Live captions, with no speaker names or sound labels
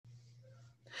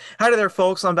Hi there,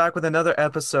 folks. I'm back with another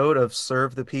episode of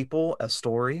Serve the People, a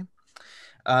story.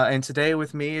 And today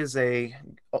with me is a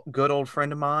good old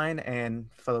friend of mine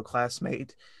and fellow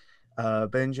classmate,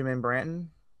 Benjamin Branton.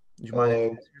 Would you mind Hello,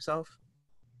 introducing yourself?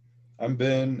 I'm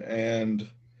Ben, and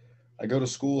I go to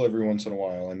school every once in a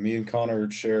while, and me and Connor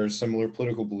share similar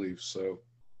political beliefs. So,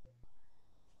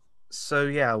 So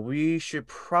yeah, we should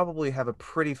probably have a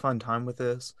pretty fun time with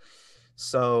this.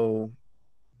 So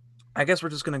I guess we're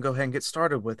just going to go ahead and get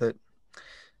started with it.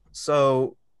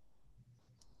 So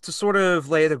to sort of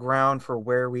lay the ground for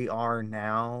where we are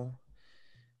now,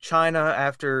 China,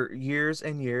 after years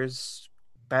and years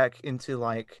back into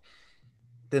like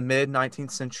the mid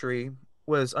 19th century,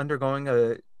 was undergoing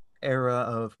a era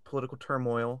of political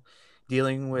turmoil,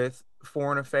 dealing with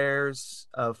foreign affairs,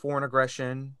 foreign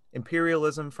aggression,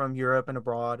 imperialism from Europe and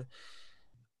abroad,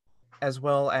 as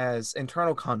well as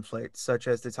internal conflicts such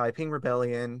as the Taiping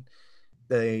Rebellion,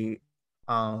 the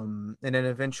and then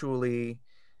eventually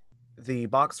the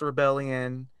Boxer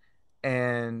Rebellion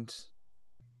and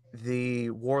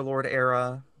the warlord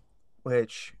era,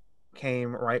 which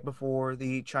came right before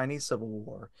the Chinese Civil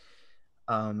War.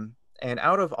 And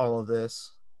out of all of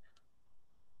this,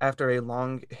 after a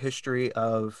long history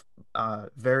of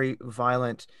very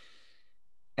violent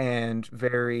and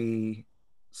very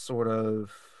sort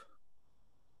of,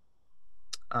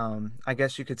 I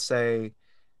guess you could say,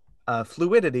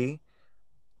 fluidity,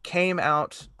 came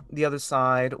out the other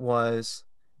side was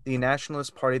the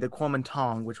Nationalist Party, the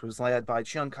Kuomintang, which was led by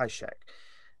Chiang Kai shek.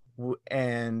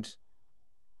 And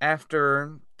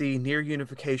after the near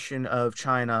unification of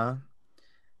China,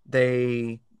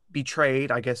 they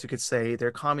betrayed, I guess you could say,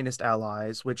 their communist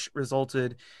allies, which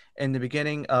resulted in the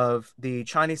beginning of the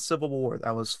Chinese Civil War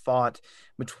that was fought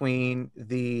between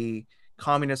the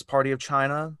Communist Party of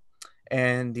China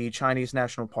and the Chinese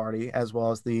National Party, as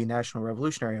well as the National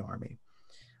Revolutionary Army,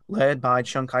 led by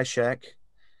Chiang Kai shek,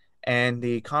 and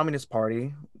the Communist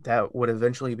Party that would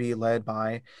eventually be led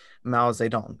by Mao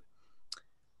Zedong.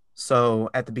 So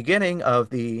at the beginning of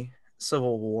the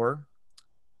Civil War,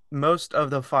 most of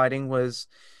the fighting was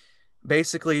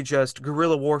basically just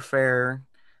guerrilla warfare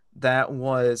that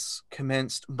was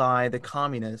commenced by the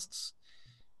communists.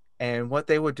 And what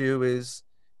they would do is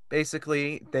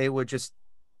basically they would just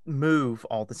move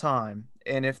all the time.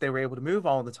 And if they were able to move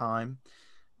all the time,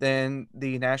 then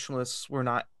the nationalists were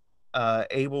not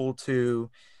able to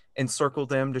encircle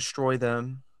them, destroy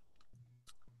them.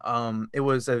 It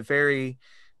was a very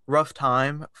rough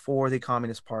time for the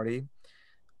Communist Party.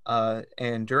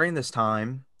 And during this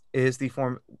time is the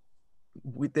form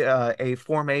with a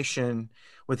formation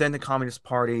within the Communist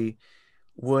Party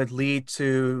would lead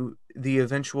to the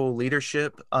eventual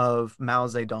leadership of Mao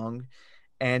Zedong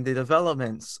and the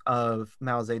developments of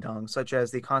Mao Zedong, such as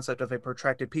the concept of a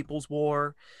protracted people's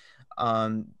war,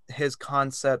 his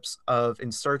concepts of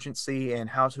insurgency and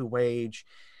how to wage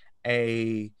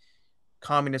a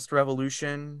communist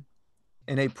revolution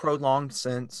in a prolonged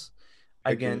sense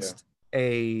heck yeah. against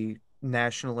a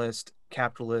nationalist,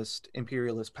 capitalist,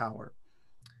 imperialist power.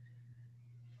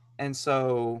 And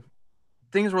so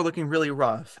things were looking really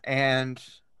rough. And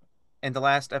in the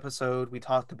last episode, we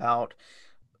talked about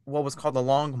what was called the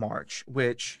Long March,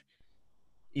 which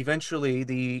eventually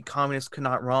the communists could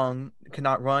not run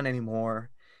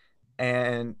anymore,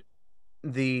 and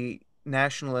the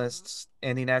nationalists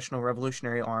and the National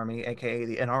Revolutionary Army, aka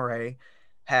the NRA,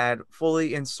 had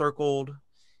fully encircled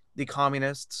the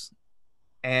communists.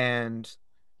 And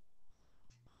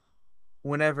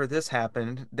whenever this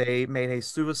happened, they made a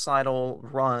suicidal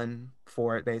run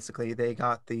for it. Basically, they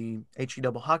got the HE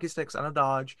double hockey sticks out of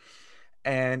Dodge,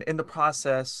 and in the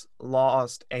process,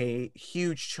 lost a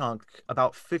huge chunk,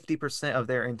 about 50% of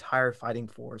their entire fighting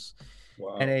force,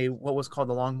 and Wow. a what was called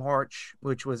the Long March,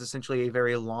 which was essentially a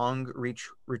very long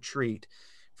retreat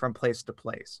from place to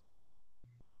place.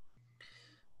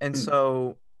 And Hmm.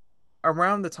 so,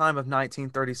 around the time of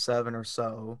 1937 or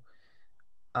so,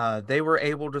 they were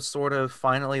able to sort of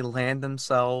finally land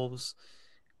themselves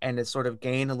and to sort of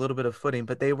gain a little bit of footing,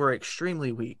 but they were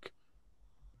extremely weak.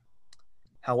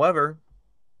 However,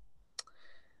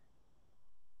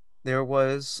 there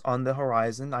was on the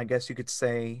horizon, I guess you could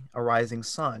say, a rising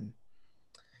sun.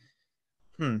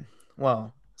 Hmm.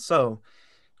 Well, so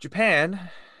Japan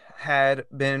had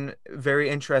been very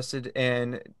interested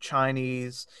in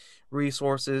Chinese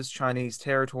resources, Chinese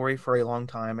territory for a long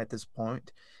time at this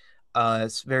point.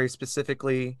 It's very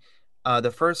specifically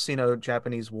the first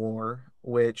Sino-Japanese War,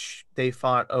 which they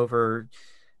fought over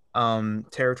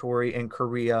territory in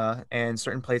Korea and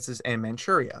certain places in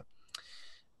Manchuria.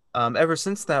 Ever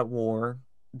since that war,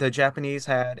 the Japanese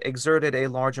had exerted a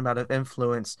large amount of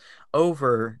influence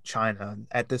over China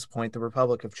at this point, the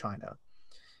Republic of China.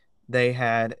 They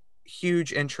had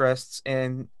huge interests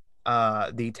in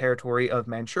the territory of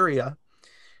Manchuria,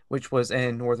 which was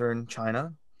in northern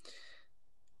China,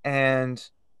 and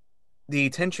the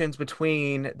tensions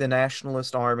between the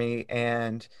Nationalist Army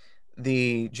and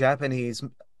the Japanese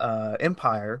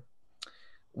Empire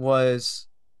was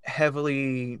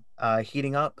heavily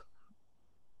heating up.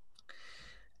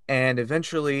 And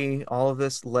eventually, all of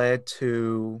this led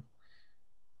to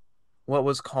what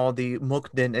was called the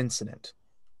Mukden incident.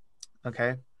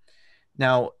 Okay.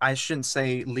 Now, I shouldn't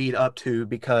say lead up to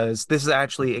because this is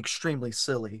actually extremely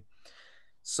silly.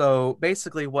 So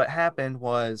basically, what happened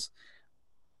was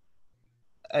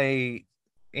a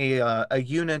a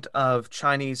unit of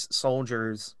Chinese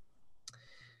soldiers.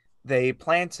 They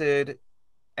planted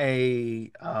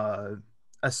a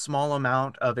small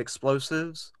amount of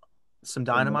explosives, some Oh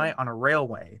no. dynamite on a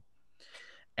railway,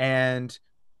 and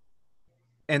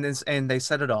and they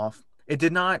set it off. It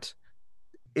did not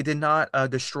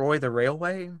destroy the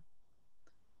railway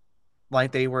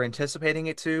like they were anticipating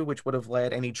it to, which would have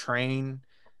led any train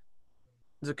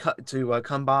to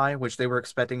come by, which they were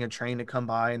expecting a train to come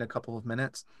by in a couple of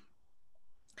minutes.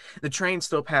 The train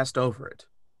still passed over it,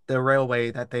 the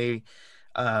railway that they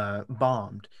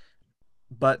bombed.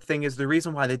 But thing is, the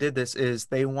reason why they did this is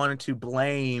they wanted to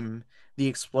blame the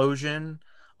explosion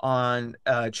on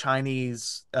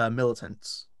Chinese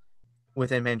militants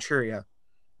within Manchuria.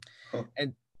 Huh.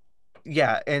 And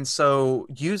yeah, and so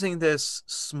using this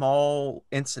small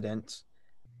incident,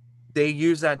 they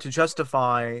use that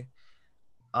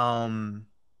um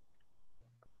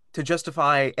to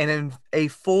justify a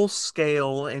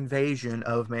full-scale invasion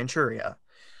of Manchuria.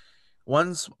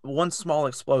 One small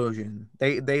explosion.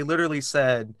 They literally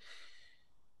said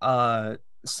uh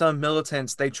some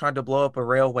militants they tried to blow up a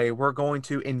railway. We're going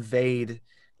to invade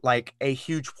like a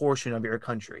huge portion of your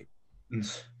country.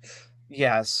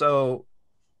 Yeah, so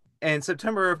in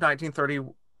September of 1930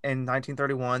 and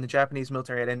 1931, the Japanese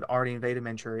military had already invaded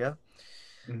Manchuria.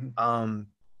 Mhm. Um,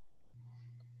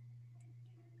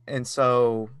 and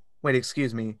so, wait,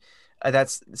 excuse me,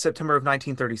 that's September of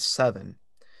 1937.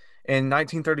 In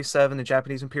 1937, the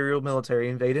Japanese Imperial military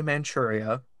invaded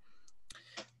Manchuria.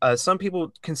 Some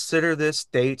people consider this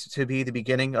date to be the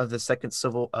beginning of the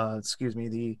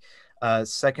the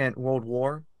Second World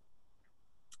War.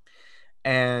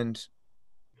 And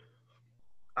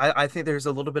I think there's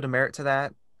a little bit of merit to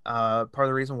that. Part of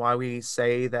the reason why we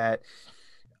say that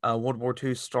World War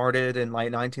II started in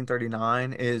like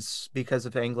 1939 is because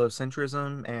of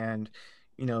Anglocentrism and,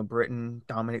 Britain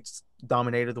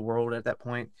dominated the world at that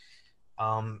point.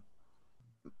 Um,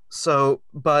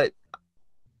 but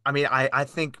I mean, I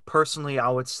think personally, I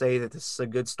would say that this is a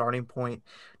good starting point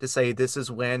to say this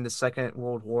is when the Second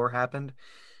World War happened,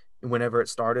 whenever it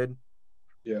started.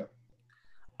 Yeah.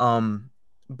 Um,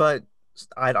 but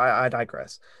I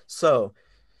digress. So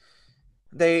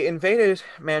they invaded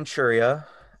Manchuria,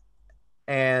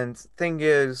 and thing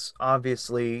is,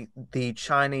 obviously, the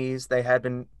Chinese they had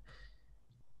been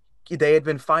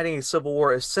fighting a civil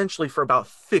war essentially for about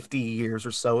 50 years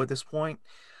or so at this point.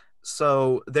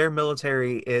 So their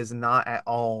military is not at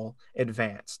all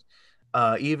advanced.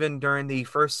 Even during the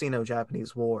first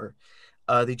Sino-Japanese War,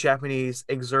 the Japanese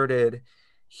exerted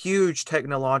huge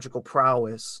technological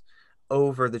prowess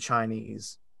over the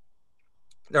Chinese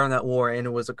during that war, and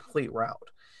it was a complete rout.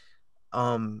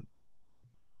 Um,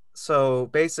 so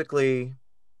basically,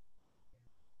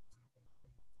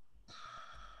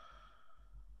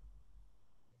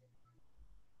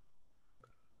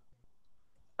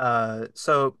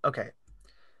 okay,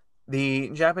 the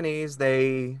Japanese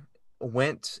they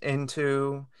went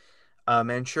into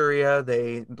Manchuria.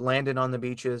 They landed on the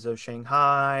beaches of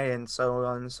Shanghai and so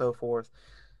on and so forth.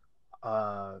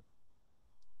 Uh,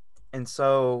 and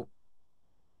so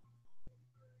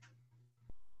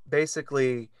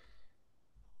basically,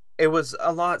 it was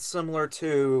a lot similar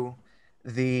to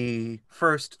the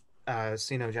first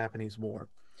Sino-Japanese War.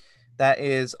 That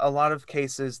is, a lot of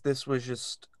cases, this was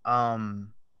just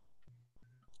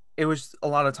it was a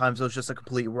lot of times it was just a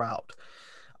complete rout.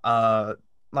 Uh,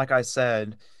 like I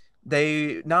said,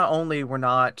 they not only were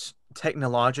not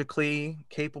technologically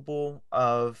capable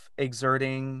of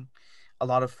exerting a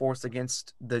lot of force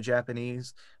against the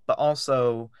Japanese, but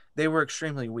also they were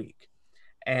extremely weak.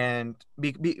 And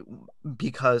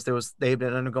because they've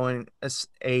been undergoing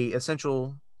a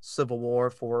essential civil war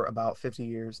for about 50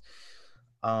 years.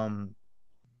 Um,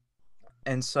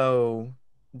 and so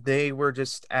they were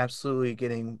just absolutely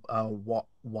getting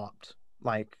whopped.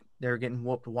 Like they're getting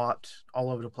whooped, whopped all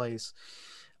over the place.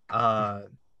 Uh,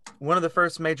 one of the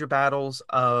first major battles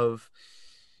of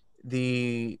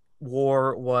the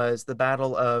war was the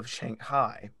Battle of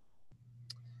Shanghai.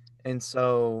 And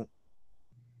so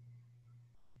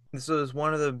this was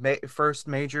one of the first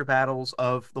major battles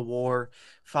of the war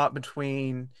fought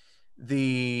between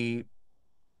the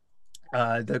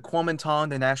the Kuomintang,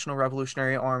 the National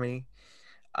Revolutionary Army,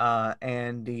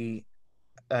 and the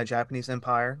Japanese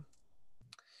Empire.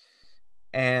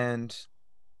 And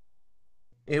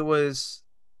it was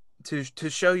to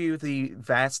show you the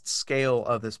vast scale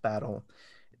of this battle.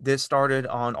 This started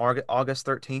on August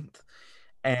 13th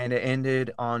and it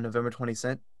ended on November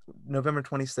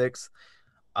 26th.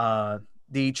 Uh,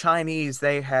 the Chinese,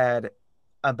 they had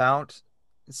about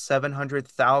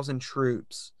 700,000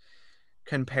 troops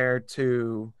compared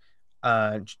to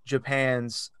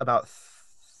Japan's about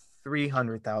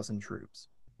 300,000 troops.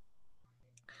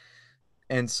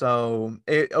 And so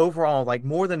it overall, like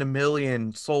more than 1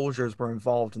 million soldiers were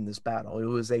involved in this battle. It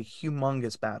was a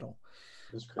humongous battle.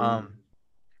 That's crazy. Um,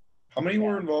 How many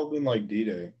were yeah. involved in like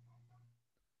D-Day?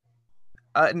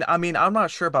 I mean, I'm not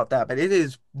sure about that, but it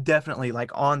is definitely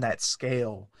like on that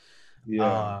scale. Yeah,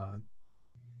 Uh,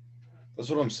 that's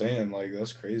what I'm saying. Like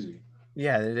that's crazy.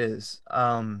 yeah, it is.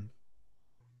 1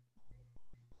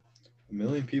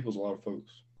 million people is a lot of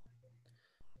folks.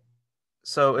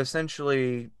 So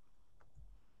essentially,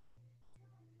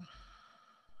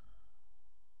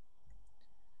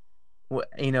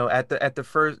 at the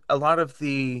first, a lot of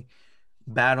the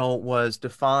battle was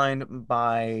defined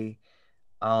by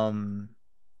um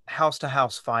house to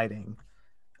house fighting.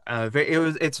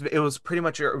 It was pretty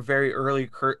much a very early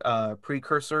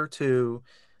precursor to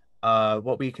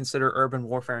what we consider urban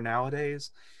warfare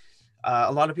nowadays.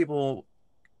 A lot of people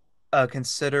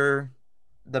consider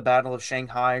the Battle of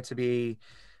Shanghai to be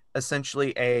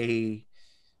essentially a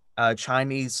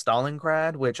Chinese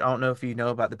Stalingrad, which I don't know if you know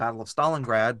about the Battle of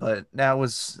Stalingrad, but that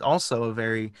was also a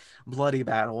very bloody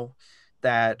battle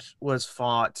that was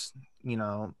fought,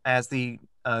 as the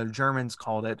Germans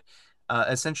called it,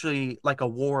 essentially like a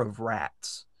war of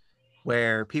rats,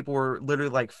 where people were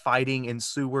literally like fighting in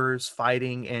sewers,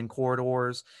 fighting in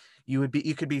corridors. You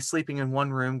could be sleeping in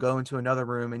one room, go into another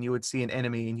room, and you would see an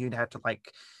enemy, and you'd have to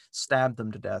like stab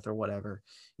them to death or whatever.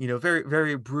 Very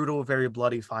very brutal, very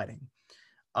bloody fighting.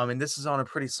 And this is on a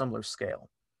pretty similar scale.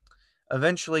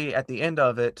 Eventually, at the end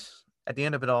of it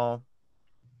all,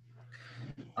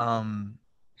 um,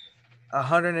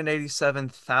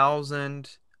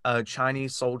 187,000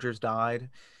 Chinese soldiers died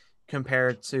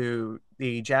compared to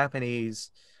the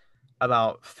Japanese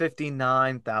about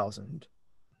 59,000.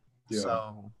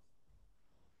 Yeah.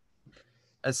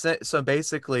 So, so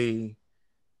basically,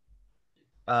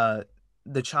 uh,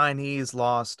 the Chinese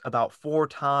lost about 4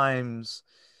 times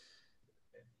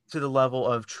to the level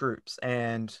of troops,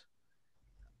 and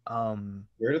um,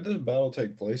 Where did this battle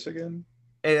take place again?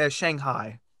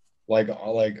 Shanghai. Like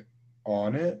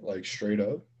on it, like straight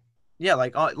up. Yeah,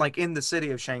 like in the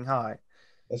city of Shanghai.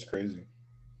 That's crazy.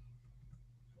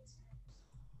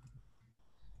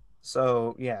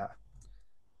 So yeah,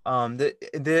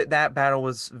 that battle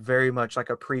was very much like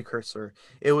a precursor.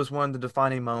 It was one of the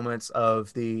defining moments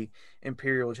of the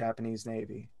Imperial Japanese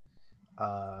Navy,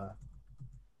 uh,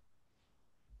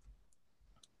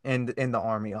 and in the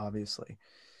army, obviously.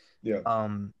 Yeah.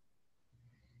 Um,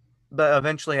 but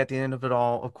eventually, at the end of it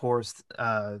all, of course,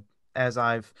 as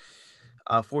I've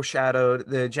foreshadowed,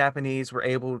 the Japanese were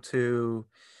able to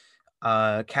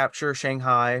capture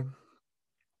Shanghai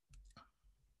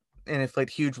and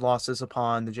inflict huge losses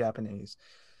upon the Japanese.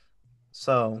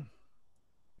 So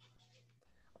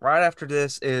right after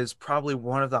this is probably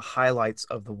one of the highlights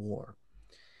of the war.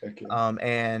 Heck yeah.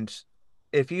 And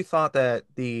if you thought that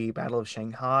the Battle of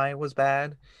Shanghai was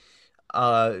bad,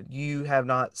 you have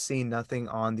not seen nothing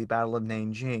on the Battle of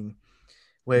Nanjing,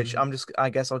 which Mhm. I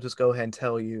guess I'll just go ahead and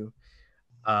tell you.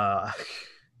 Uh,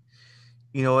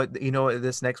 you know what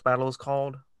this next battle is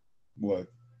called? What?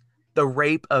 The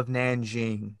Rape of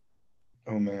Nanjing.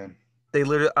 Oh man. They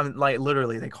literally, like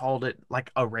literally, they called it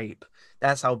like a rape.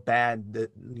 That's how bad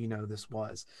that this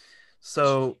was.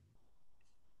 So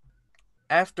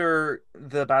after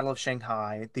the Battle of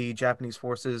Shanghai, the Japanese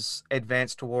forces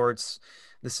advanced towards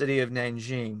the city of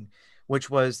Nanjing, which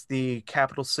was the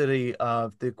capital city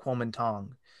of the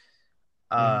Kuomintang,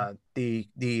 Hmm.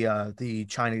 the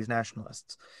Chinese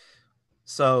nationalists.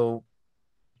 So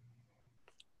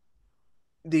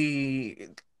the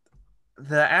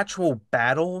the actual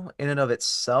battle in and of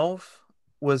itself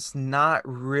was not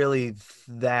really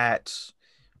that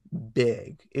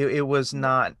big. It was Yeah.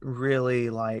 not really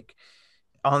like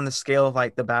on the scale of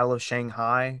like the Battle of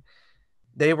Shanghai.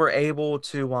 They were able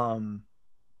to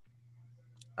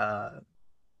uh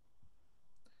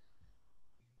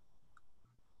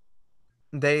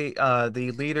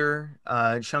the leader,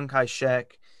 Chiang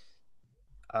Kai-shek,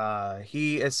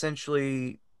 he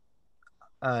essentially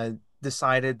uh,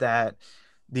 decided that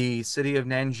the city of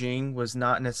Nanjing was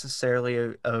not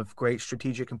necessarily of great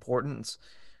strategic importance,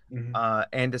 Hmm.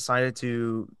 and decided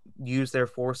to use their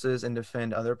forces and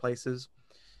defend other places.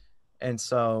 And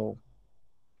so,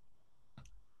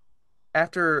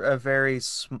 after a very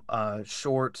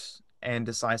short and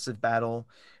decisive battle,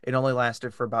 it only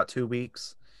lasted for about 2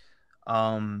 weeks.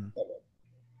 Um,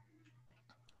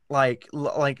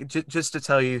 just to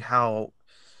tell you how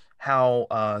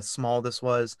small this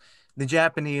was, the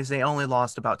Japanese, they only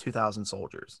lost about 2,000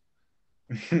 soldiers.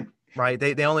 Right?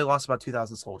 They only lost about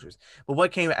 2,000 soldiers. But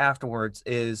what came afterwards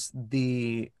is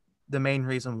the main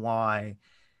reason why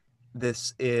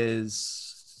this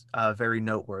is very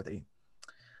noteworthy.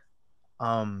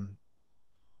 Um,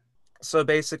 so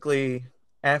basically,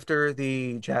 after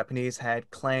the Japanese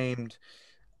had claimed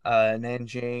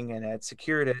Nanjing and had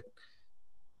secured it,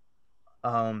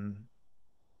 um,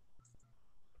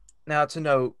 now to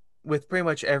note, with pretty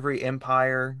much every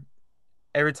empire,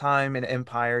 every time an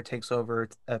empire takes over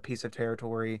a piece of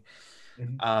territory,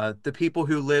 Hmm. the people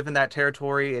who live in that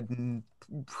territory,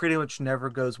 pretty much never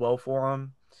goes well for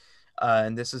them.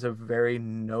 And this is a very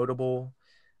notable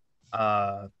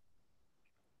uh,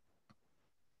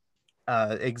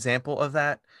 example of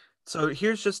that. So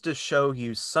here's just to show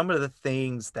you some of the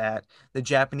things that the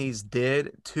Japanese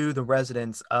did to the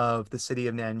residents of the city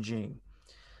of Nanjing.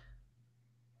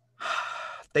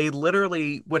 They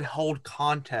literally would hold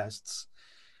contests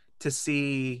to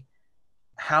see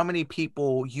how many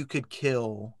people you could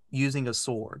kill using a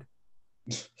sword.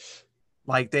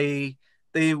 Like they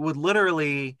would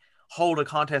literally hold a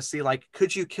contest, see like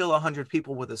could you kill 100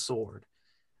 people with a sword?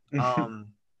 Um,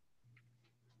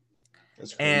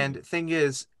 That's crazy. and thing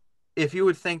is, if you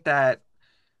would think that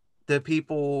the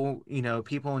people,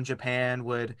 people in Japan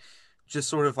would just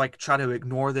sort of like try to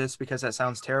ignore this because that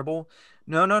sounds terrible.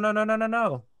 No, no, no, no, no, no,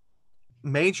 no.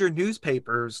 Major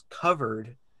newspapers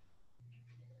covered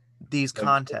these Like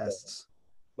football, contests.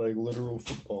 like literal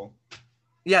football.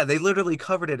 Yeah, they literally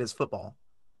covered it as football.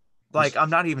 Like, I'm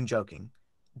not even joking.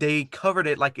 They covered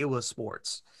it like it was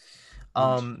sports.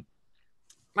 Um,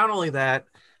 Not only that,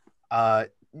 uh,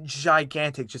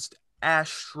 gigantic, just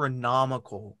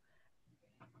astronomical,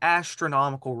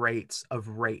 astronomical rates of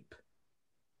rape.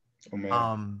 Oh man.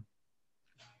 Um,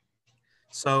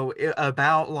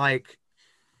 about like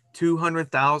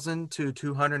 200,000 to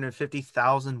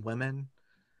 250,000 women,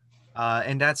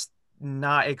 and that's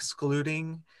not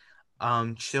excluding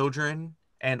children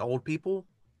and old people.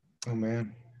 Oh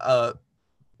man. Uh,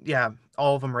 yeah,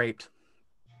 all of them raped.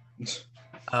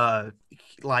 Uh,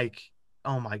 like,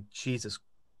 oh my Jesus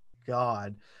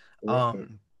God. Horrific.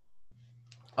 Um,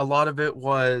 a lot of it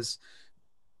was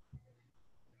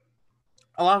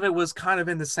a lot of it was kind of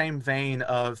in the same vein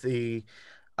of the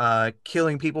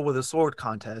killing people with a sword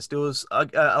contest. It was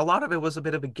a lot of it was a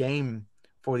bit of a game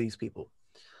for these people,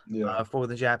 Yeah. for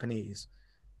the Japanese,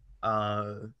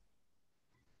 uh,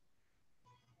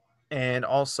 and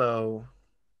also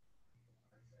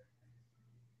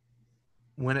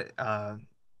when it,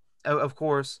 of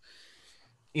course,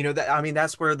 that I mean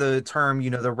that's where the term,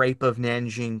 the rape of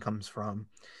Nanjing comes from.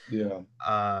 Yeah.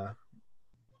 Uh,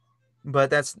 but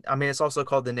that's, I mean, it's also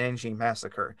called the Nanjing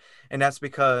Massacre, and that's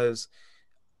because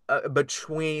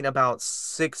between about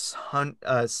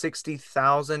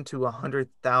 60,000 to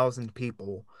 100,000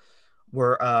 people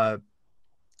were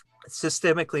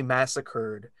systemically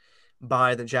massacred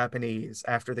by the Japanese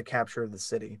after the capture of the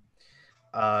city.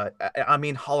 I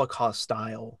mean, Holocaust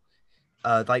style.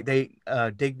 Like they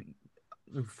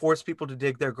force people to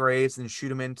dig their graves and shoot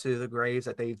them into the graves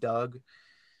that they've dug.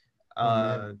 Oh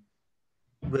man. Uh,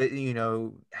 but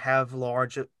have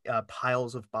large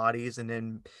piles of bodies and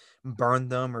then burn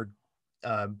them or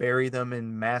bury them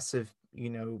in massive,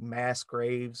 mass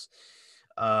graves.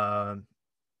 Uh,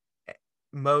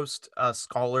 Most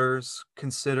scholars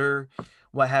consider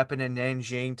what happened in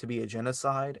Nanjing to be a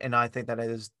genocide, and I think that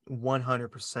it is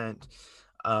 100%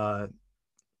 uh,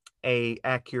 a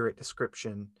accurate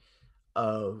description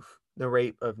of the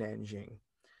rape of Nanjing.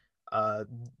 Uh,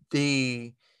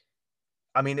 the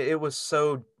I mean, it was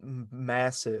so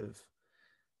massive.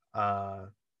 Uh,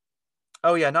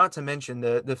 oh yeah, not to mention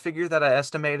the figure that I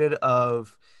estimated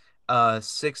of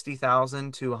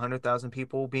 60,000 to 100,000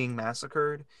 people being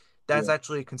massacred. That's Yeah.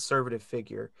 actually a conservative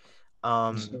figure.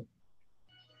 Um,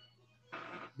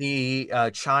 the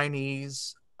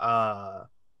Chinese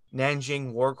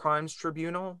Nanjing War Crimes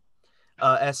Tribunal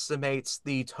estimates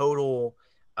the total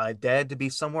dead to be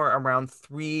somewhere around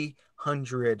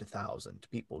 300,000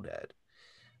 people dead.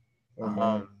 Oh man.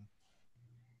 Um,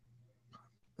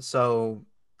 So,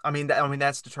 I mean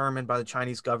that's determined by the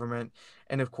Chinese government,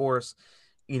 and of course,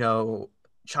 you know,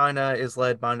 China is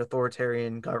led by an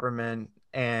authoritarian government,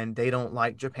 and they don't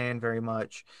like Japan very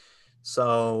much.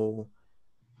 So,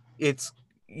 it's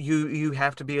you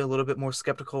have to be a little bit more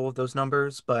skeptical of those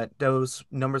numbers, but those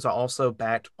numbers are also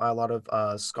backed by a lot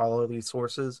of scholarly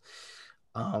sources.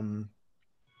 Um,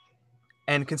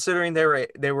 and considering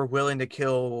they were willing to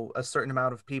kill a certain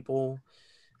amount of people,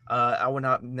 I would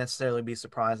not necessarily be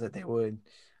surprised that they would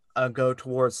go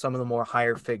towards some of the more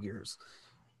higher figures.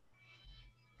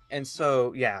 And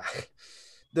so, yeah,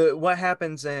 the what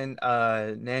happens in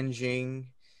Nanjing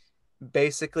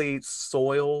basically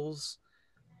soils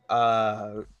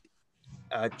uh,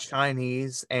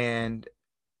 Chinese and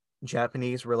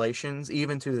Japanese relations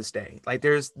even to this day. Like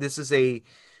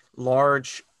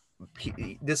large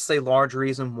this is a large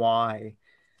reason why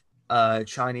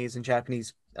Chinese and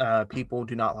Japanese people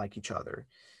do not like each other.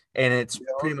 And it's Yeah,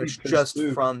 I pretty would be much pissed just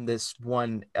too. from this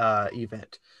one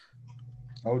event.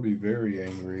 I would be very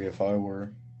angry if I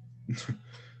were.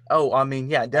 Oh, I mean,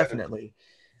 yeah, I, definitely.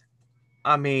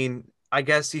 I mean, I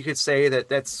guess you could say that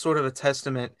that's sort of a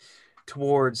testament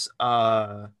towards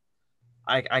I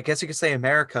guess you could say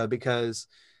America because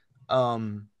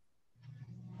um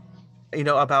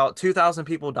about 2,000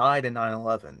 people died in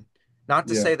 9/11. Not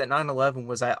to yeah, say that 9/11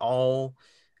 was at all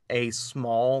a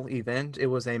small event. It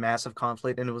was a massive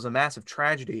conflict and it was a massive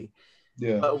tragedy.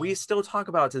 yeah, But we still talk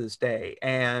about it to this day,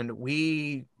 and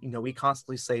we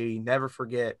constantly say never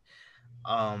forget,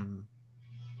 um,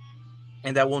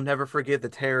 and that we'll never forgive the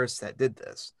terrorists that did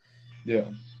this. yeah.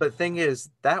 But the thing is,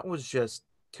 that was just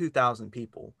 2,000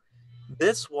 people.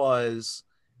 This was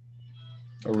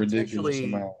A ridiculous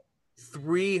potentially amount.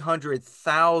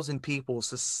 300,000 people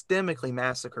systemically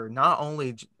massacred. Not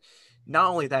only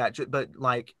that, but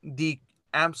like the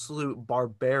absolute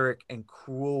barbaric and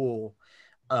cruel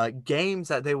games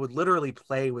that they would literally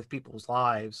play with people's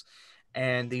lives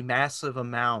and the massive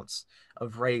amounts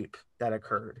of rape that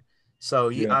occurred. So,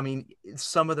 Yeah, I mean,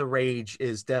 some of the rage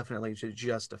is definitely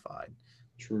justified.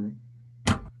 true.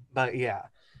 But yeah,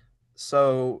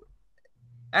 so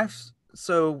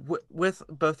with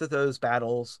both of those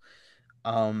battles,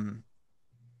 um,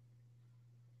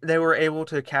 they were able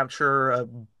to capture a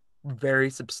very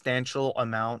substantial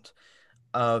amount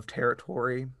of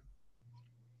territory.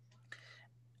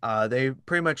 They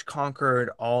pretty much conquered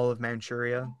all of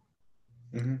Manchuria,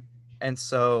 Hmm. and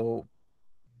so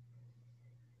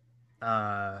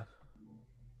uh,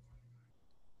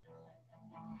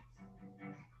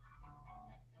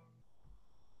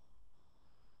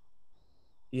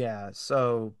 yeah,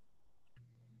 so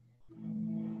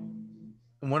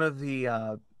one of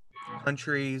the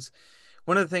countries,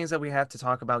 one of the things that we have to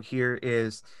talk about here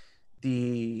is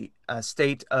the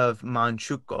state of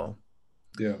Manchukuo.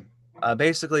 Yeah.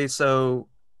 Basically, so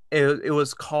it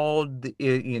was called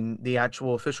in the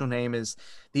actual official name is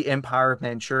the Empire of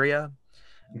Manchuria,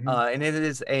 Hmm. and it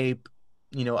is a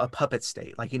puppet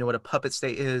state. Like, you know what a puppet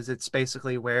state is? It's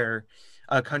basically where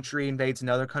a country invades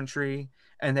another country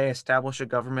and they establish a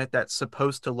government that's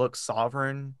supposed to look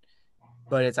sovereign,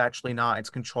 but it's actually not. It's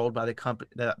controlled by the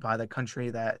country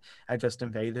that had just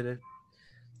invaded it.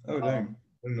 Oh, dang. Um,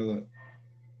 Didn't know that.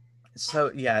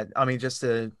 so yeah, I mean, just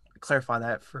to clarify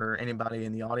that for anybody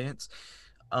in the audience.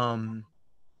 Um,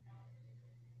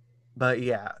 but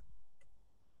yeah,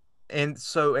 and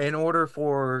so in order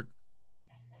for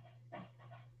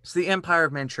the Empire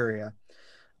of Manchuria,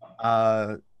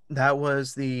 uh, that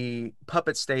was the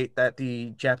puppet state that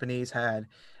the Japanese had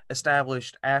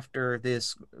established after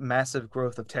this massive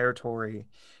growth of territory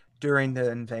during the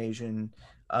invasion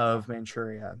of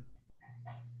Manchuria.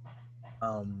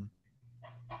 Um,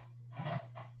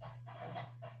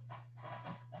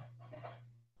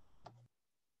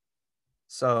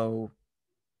 so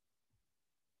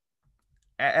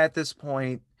at this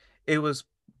point, it was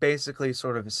basically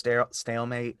sort of a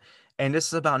stalemate, and this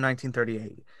is about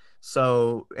 1938.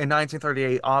 So in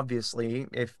 1938, obviously,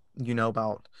 if you know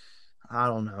about, I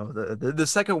don't know, the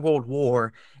Second World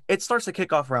War, it starts to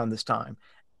kick off around this time,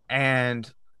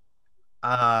 and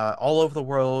all over the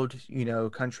world,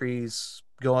 countries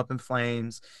go up in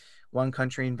flames. One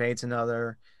country invades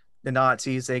another. The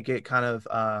Nazis, they get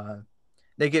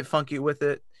funky with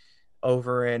it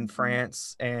over in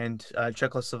France and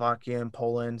Czechoslovakia and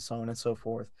Poland, so on and so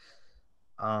forth.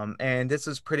 And this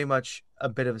is pretty much a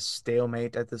bit of a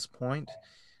stalemate at this point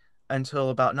until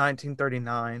about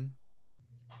 1939,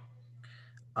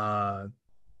 uh,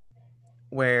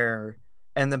 where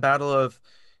in the Battle of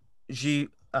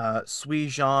Suijian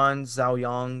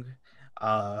Zhaoyang,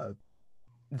 uh,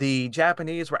 the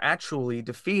Japanese were actually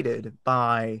defeated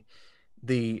by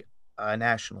the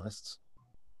nationalists.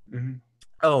 Hmm.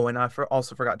 Oh, and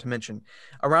also forgot to mention,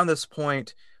 around this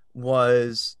point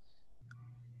was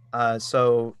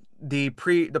so the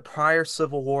prior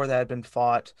civil war that had been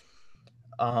fought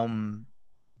um,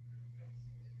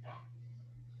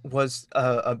 was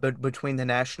between the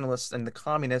nationalists and the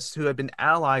communists who had been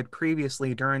allied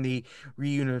previously during the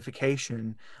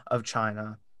reunification of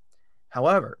China.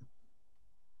 However,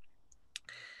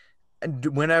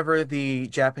 whenever the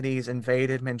Japanese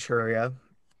invaded Manchuria,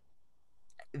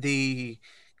 the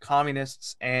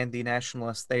communists and the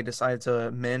nationalists they decided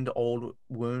to mend old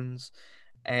wounds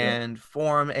Yeah. and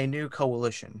form a new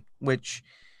coalition, which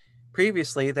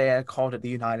previously they had called it the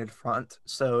United Front.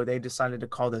 So they decided to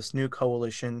call this new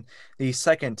coalition the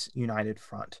Second United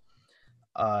Front.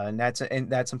 And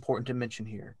that's important to mention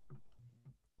here.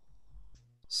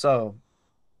 So,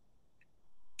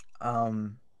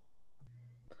 um,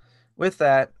 with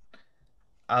that,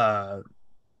 uh,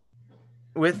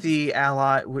 with the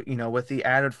ally, with the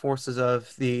added forces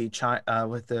of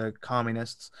with the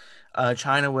communists,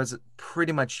 China was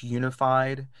pretty much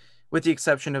unified, with the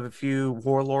exception of a few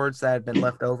warlords that had been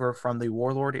left over from the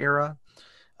warlord era,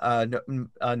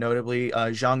 notably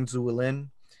Zhang Zuolin.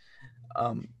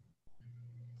 Um,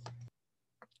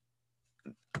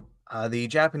 the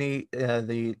Japanese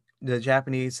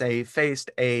they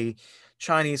faced a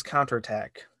Chinese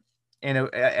counterattack, and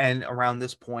around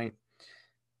this point,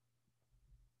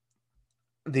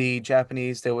 the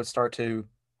Japanese they would start to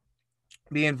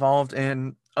be involved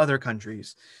in other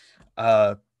countries.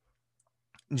 Uh,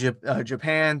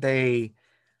 Japan they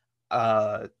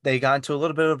got into a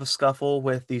little bit of a scuffle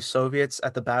with the Soviets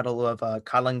at the Battle of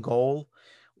Kalangol,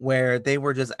 where they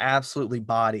were just absolutely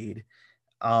bodied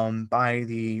by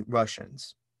the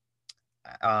Russians,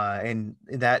 and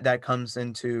uh, that comes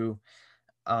into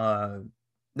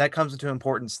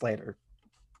importance later.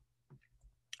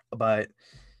 But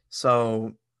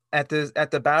so at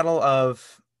the battle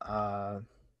of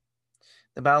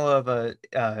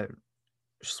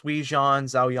Suijian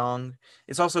Zhaoyang,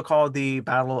 it's also called the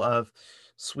Battle of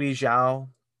Suijiao.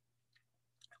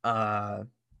 Uh,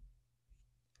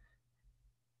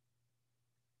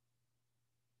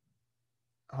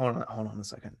 hold on a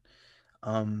second.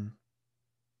 Um,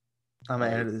 I'm All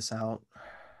gonna right. edit this out.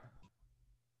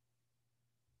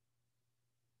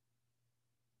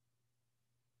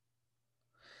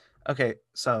 Okay,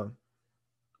 so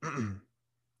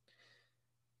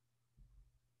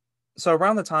so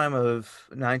around the time of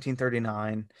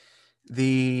 1939,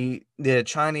 the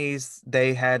Chinese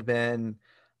they had been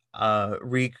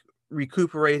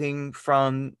recuperating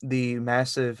from the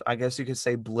massive, I guess you could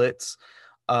say, blitz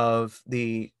of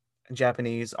the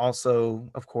Japanese. Also,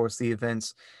 of course, the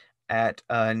events at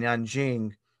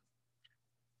Nanjing.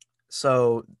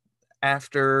 So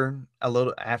after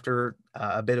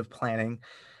a bit of planning,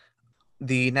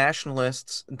 the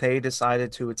nationalists they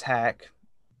decided to attack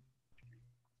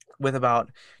with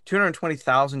about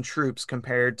 220,000 troops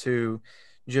compared to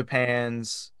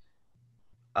Japan's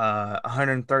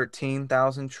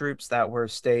 113,000 troops that were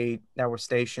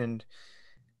stationed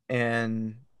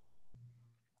in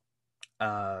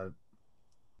uh,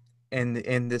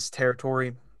 in this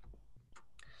territory,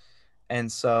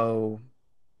 and so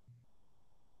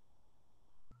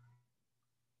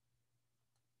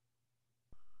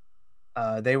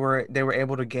they were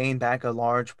able to gain back a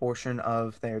large portion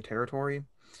of their territory.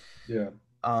 Yeah.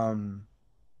 Um,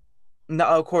 no,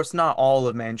 of course, not all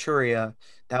of Manchuria.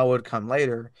 That would come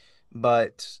later,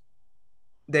 but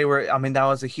they were. I mean, that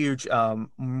was a huge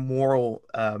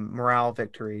morale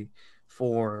victory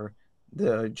for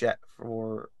the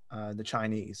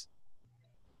Chinese.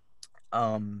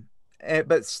 Um,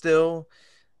 but still,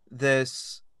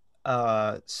 this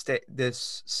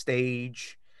this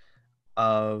stage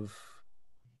of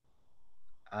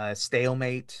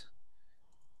stalemate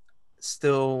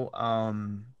still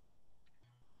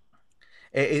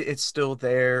it's still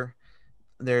there.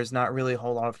 There's not really a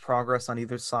whole lot of progress on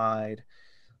either side.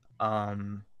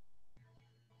 Um,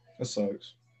 That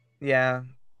sucks. yeah.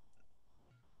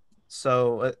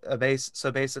 So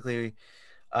basically,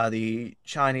 the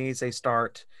Chinese they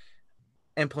start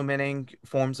implementing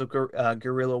forms of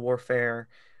guerrilla warfare,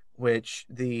 which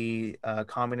the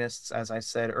communists, as I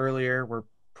said earlier, were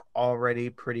already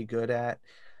pretty good at.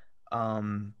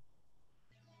 Um,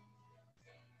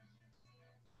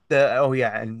 the oh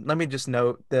yeah, and let me just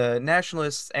note the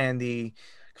nationalists and the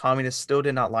communists still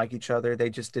did not like each other. They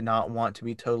just did not want to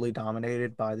be totally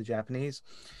dominated by the Japanese.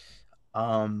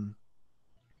 Um,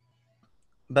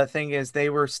 but thing is, they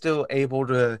were still able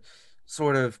to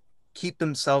sort of keep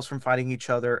themselves from fighting each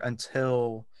other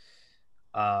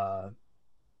uh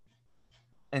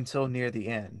until near the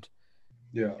end.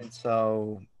 Yeah. And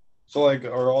so, So like,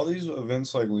 are all these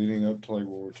events like leading up to like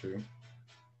World War II?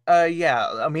 yeah,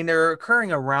 I mean, they're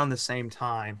occurring around the same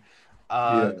time.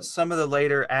 Yeah. Some of the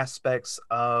later aspects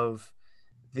of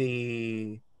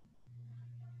the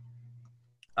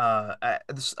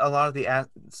a lot of the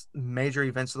major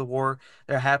events of the war,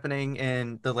 they're happening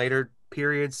in the later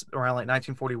periods around like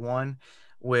 1941,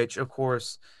 which of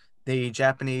course the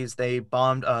Japanese, they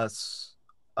bombed us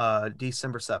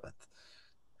December 7th,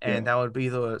 and Yeah. that would be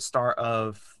the start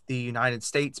of the United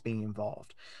States being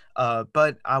involved.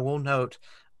 But I will note,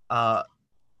 uh,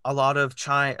 a lot of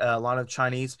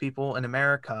Chinese people in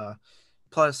America,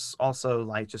 plus also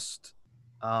like just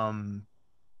um,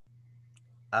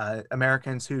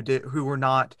 Americans who were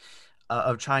not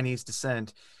of Chinese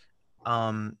descent.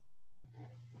 Um,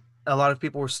 a lot of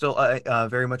people were still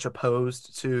very much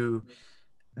opposed to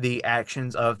the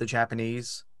actions of the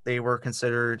Japanese. They were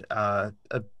considered a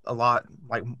lot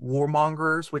like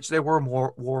warmongers, which they were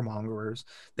more warmongers.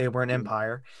 They were an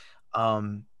empire,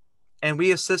 um, and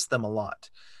we assist them a lot.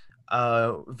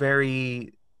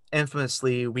 Very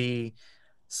infamously, we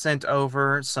sent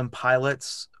over some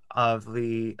pilots of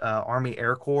the Army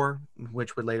Air Corps,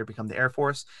 which would later become the Air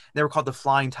Force. They were called the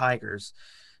Flying Tigers.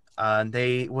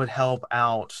 They would help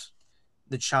out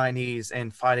the Chinese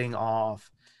in fighting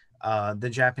off the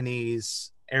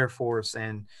Japanese Air Force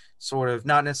and sort of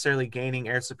not necessarily gaining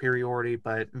air superiority,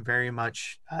 but very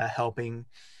much helping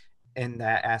in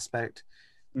that aspect.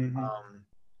 Hmm. Um,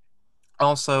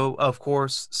 Also, of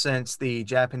course, since the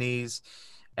Japanese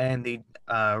and the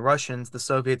Russians, the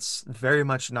Soviets very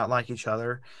much not like each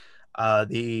other. Uh,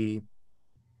 the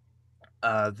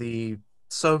the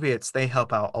Soviets, they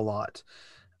help out a lot.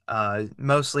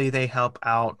 Mostly, they help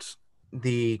out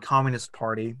the Communist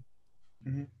Party,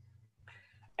 Hmm.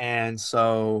 and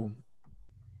so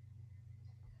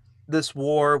this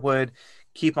war would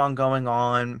keep on going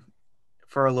on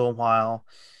for a little while,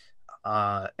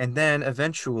 and then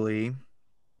eventually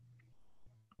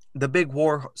the big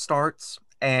war starts,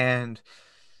 and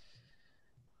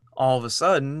all of a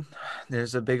sudden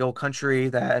there's a big old country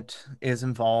that is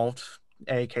involved,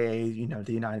 aka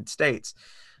the United States.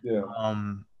 Yeah.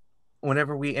 um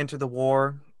Whenever we enter the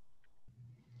war,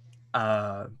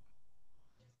 uh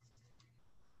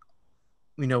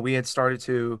we had started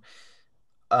to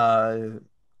uh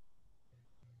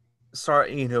start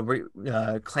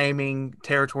claiming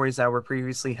territories that were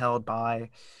previously held by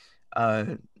uh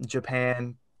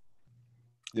Japan,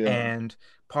 Yeah. and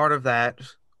part of that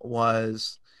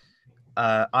was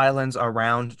islands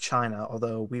around China,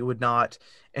 although we would not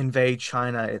invade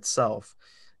China itself.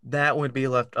 That would be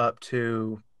left up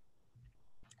to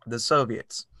the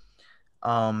Soviets.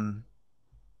 Um,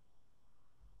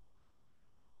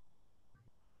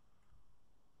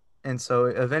 and so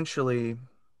eventually,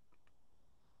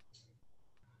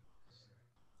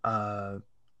 uh,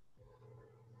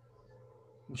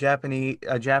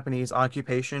 Japanese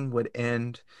occupation would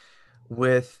end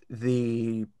with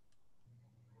the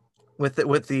with the,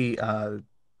 with the uh,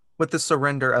 with the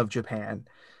surrender of Japan.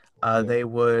 Yeah. They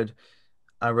would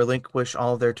relinquish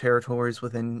all of their territories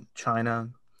within China,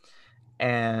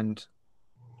 and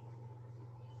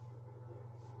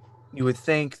you would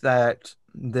think that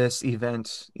this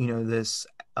event, this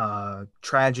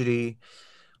tragedy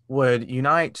would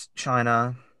unite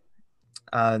China.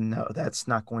 No, that's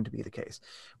not going to be the case,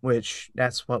 which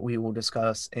that's what we will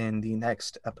discuss in the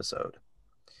next episode.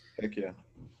 Heck yeah.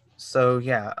 So,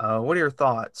 yeah, what are your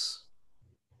thoughts?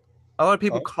 A lot of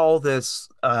people Uh, call this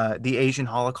the Asian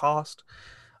Holocaust,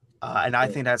 and I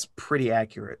yeah. think that's pretty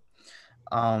accurate.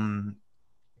 Um,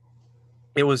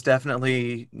 it was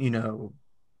definitely,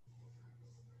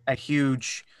 a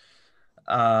huge,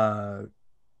 uh,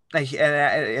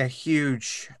 a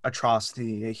huge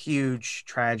atrocity, a huge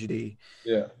tragedy.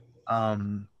 Yeah.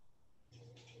 Um,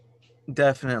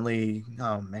 Definitely.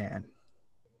 Oh man.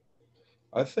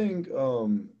 I think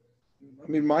I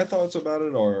mean my thoughts about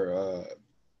it are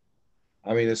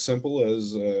I mean as simple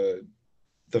as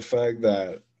the fact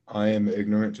that I am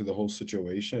ignorant to the whole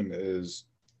situation is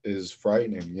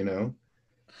frightening, you know?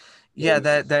 Yeah,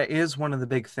 that 'Cause- that is one of the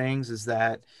big things is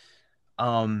that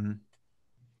um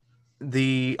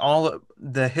the all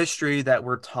the history that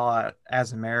we're taught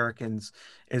as Americans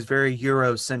is very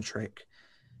Eurocentric.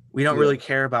 We don't yeah, really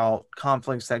care about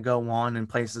conflicts that go on in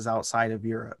places outside of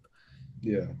Europe.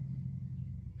 yeah.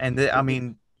 And I Which is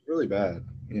mean, really bad,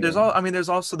 you know? there's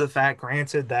also the fact,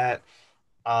 granted, that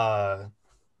uh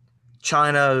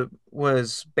China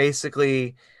was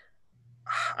basically,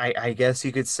 I guess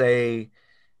you could say,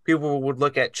 people would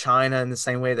look at China in the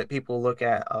same way that people look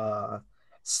at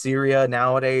Syria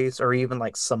nowadays, or even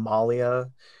like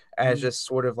Somalia. as Mhm. just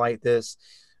sort of like this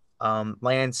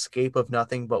landscape of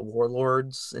nothing but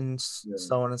warlords and Yeah.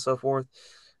 so on and so forth.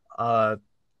 Uh,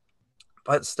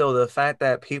 but still, the fact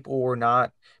that people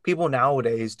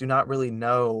nowadays do not really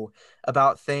know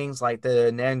about things like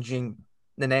the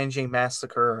Nanjing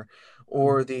massacre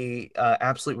or Mhm. the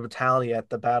absolute brutality at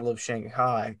the Battle of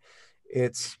Shanghai.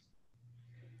 It's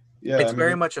Yeah, I it's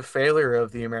very mean, much a failure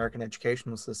of the American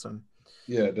educational system.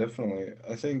 yeah, definitely.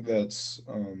 I think that's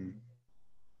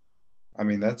I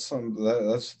mean, that's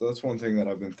one thing that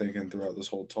I've been thinking throughout this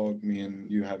whole talk, me and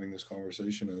you having this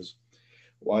conversation is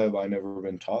why have I never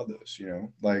been taught this, you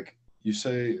know? Like you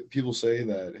say people say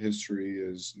that history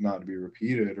is not to be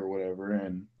repeated or whatever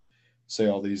and say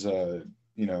all these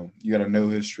you got to know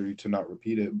history to not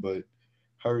repeat it, but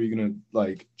how are you going to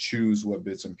like choose what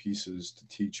bits and pieces to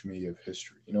teach me of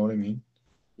history? You know what I mean?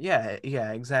 Yeah,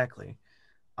 yeah, exactly.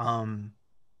 Um,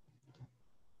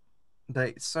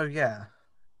 but so yeah,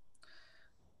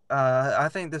 I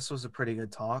think this was a pretty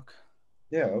good talk.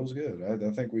 Yeah, it was good.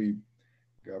 I think we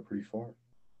got pretty far.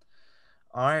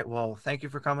 All right, well, thank you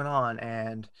for coming on,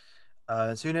 and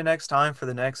tune in next time for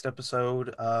the next episode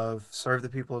of Serve the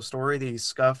People a Story, the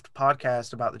scuffed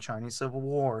podcast about the Chinese Civil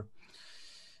War.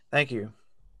 Thank you.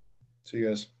 See you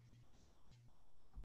guys.